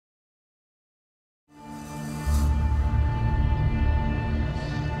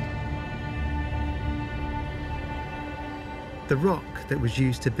The rock that was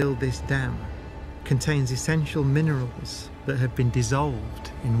used to build this dam contains essential minerals that have been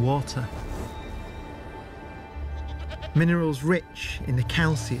dissolved in water. Minerals rich in the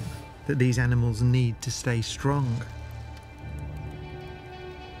calcium that these animals need to stay strong.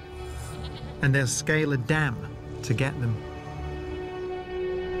 And they'll scale a dam to get them.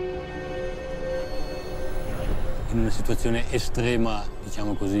 In una situazione estrema,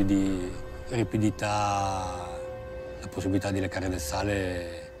 diciamo così, di ripidità, la possibilità di leccare del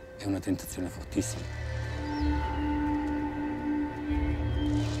sale è una tentazione fortissima.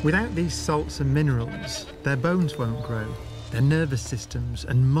 Without these salts and minerals, their bones won't grow, their nervous systems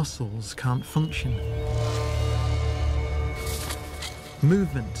and muscles can't function.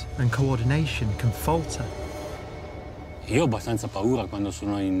 Movement and coordination can falter. Io ho abbastanza paura quando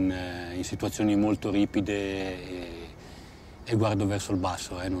sono in situazioni molto ripide e guardo verso il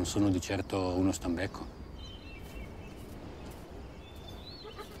basso, non sono di certo uno stambecco.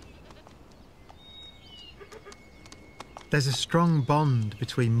 There's a strong bond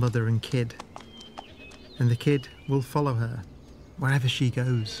between mother and kid, and the kid will follow her wherever she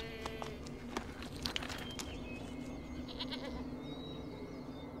goes.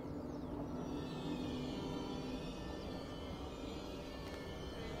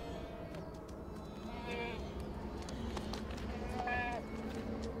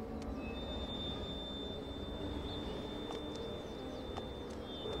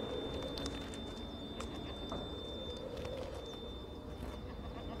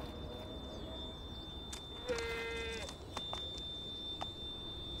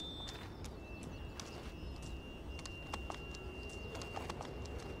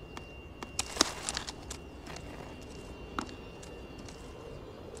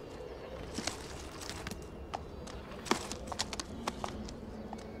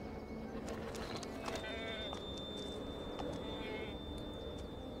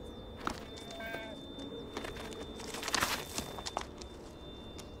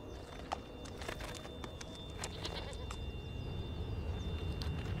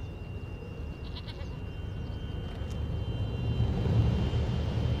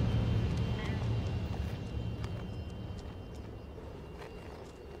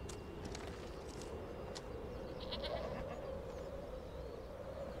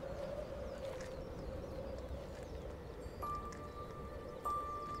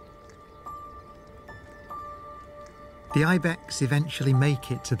 The Ibex eventually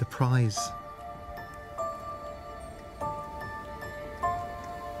make it to the prize.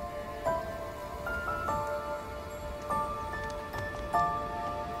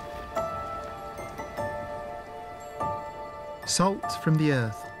 Salt from the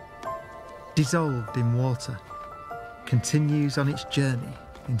earth, dissolved in water, continues on its journey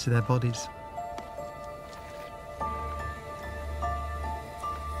into their bodies.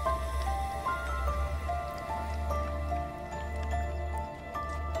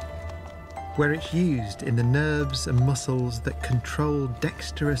 Where it's used in the nerves and muscles that control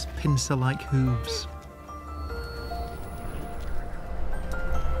dexterous pincer-like hooves.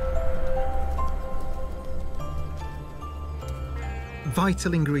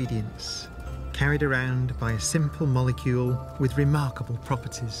 Vital ingredients carried around by a simple molecule with remarkable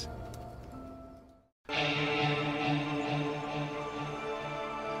properties.